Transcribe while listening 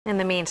In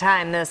the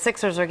meantime, the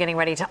Sixers are getting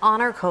ready to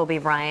honor Kobe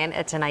Bryant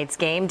at tonight's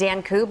game.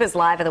 Dan Koob is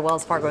live at the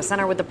Wells Fargo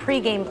Center with the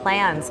pregame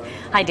plans.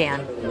 Hi,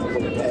 Dan.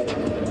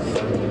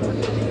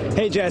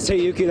 Hey, Jess. Hey,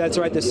 Yuki. That's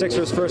right. The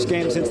Sixers' first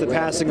game since the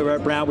passing of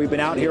Red Brown. We've been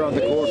out here on the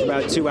court for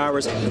about 2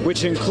 hours,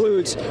 which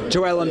includes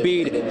Joel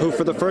Embiid, who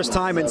for the first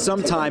time in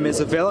some time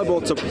is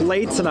available to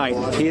play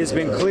tonight. He has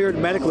been cleared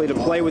medically to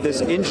play with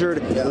his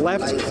injured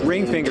left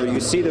ring finger. You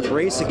see the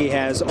bracing he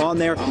has on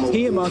there.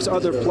 He, amongst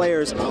other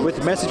players,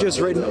 with messages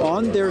written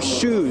on their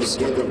shoes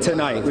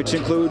tonight, which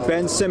include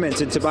Ben Simmons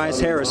and Tobias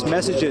Harris,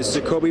 messages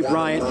to Kobe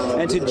Bryant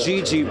and to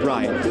Gigi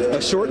Bryant.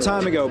 A short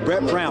time ago,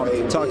 Brett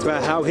Brown talked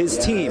about how his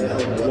team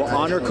will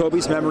honor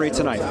Kobe's memory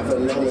tonight.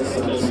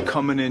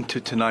 Coming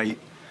into tonight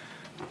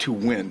to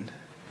win,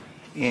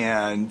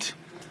 and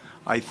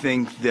I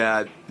think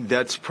that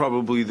that's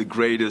probably the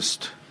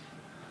greatest,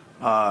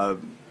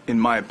 in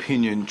my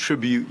opinion,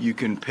 tribute you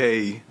can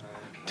pay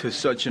to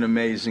such an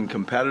amazing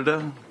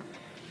competitor,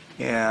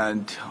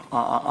 and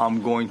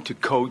I'm going to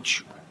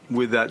coach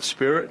with that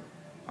spirit.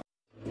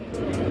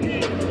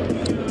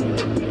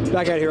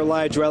 Back out here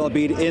live, Joel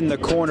Embiid in the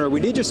corner. We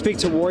did just speak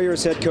to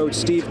Warriors head coach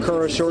Steve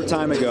Kerr a short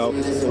time ago,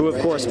 who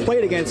of course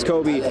played against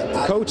Kobe,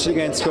 coached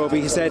against Kobe.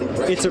 He said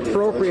it's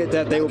appropriate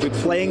that they will be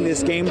playing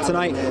this game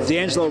tonight.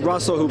 D'Angelo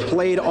Russell, who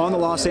played on the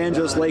Los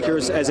Angeles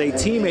Lakers as a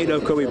teammate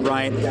of Kobe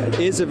Bryant,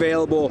 is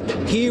available.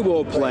 He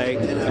will play,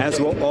 as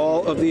will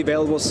all of the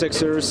available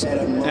Sixers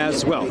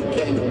as well.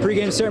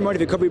 Pre-game ceremony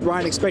for Kobe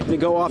Bryant expected to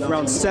go off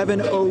around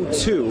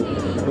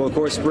 7:02. We'll of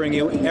course bring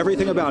you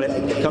everything about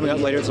it coming up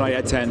later tonight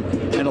at 10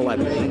 and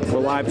 11. We're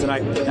live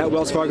tonight at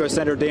Wells Fargo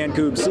Center. Dan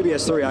Koob,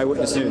 CBS 3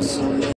 Eyewitness News.